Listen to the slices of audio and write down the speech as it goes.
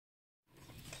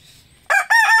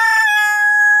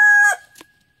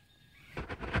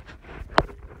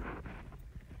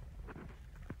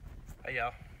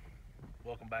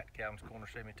Calvin's Corner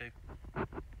 72.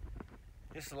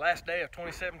 This is the last day of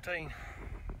 2017.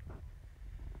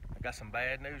 I got some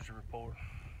bad news to report.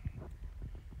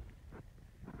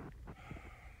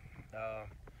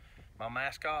 My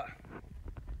Mascot,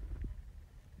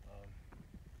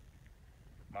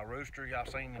 my Rooster, y'all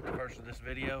seen at the first of this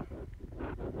video,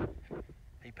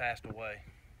 he passed away.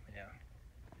 Yeah,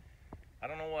 I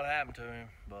don't know what happened to him,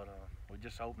 but we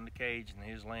just opened the cage and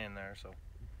he was laying there, so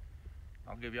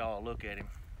I'll give y'all a look at him.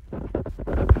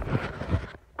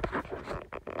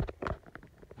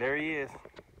 There he is.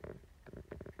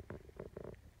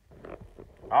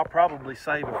 I'll probably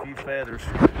save a few feathers.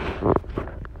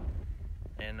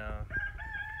 And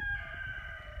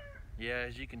yeah,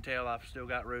 as you can tell, I've still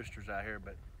got roosters out here,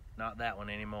 but not that one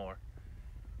anymore.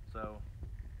 So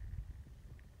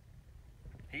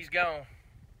he's gone.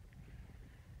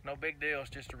 No big deal,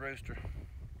 it's just a rooster.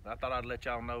 I thought I'd let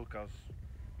y'all know because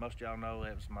most of y'all know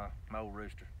that was my old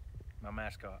rooster, my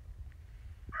Mascot.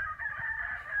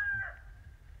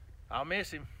 I'll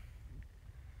miss him.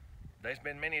 There's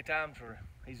been many times where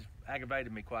he's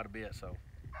aggravated me quite a bit, so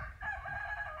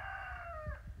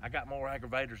I got more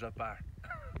aggravators up there.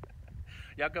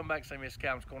 Y'all come back and see me at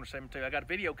Calvin's Corner 72. I got a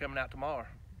video coming out tomorrow,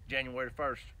 January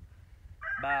 1st,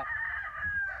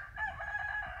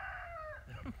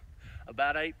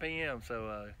 about 8 p.m.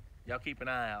 So y'all keep an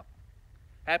eye out.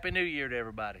 Happy New Year to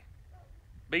everybody.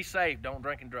 Be safe, don't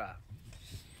drink and drive.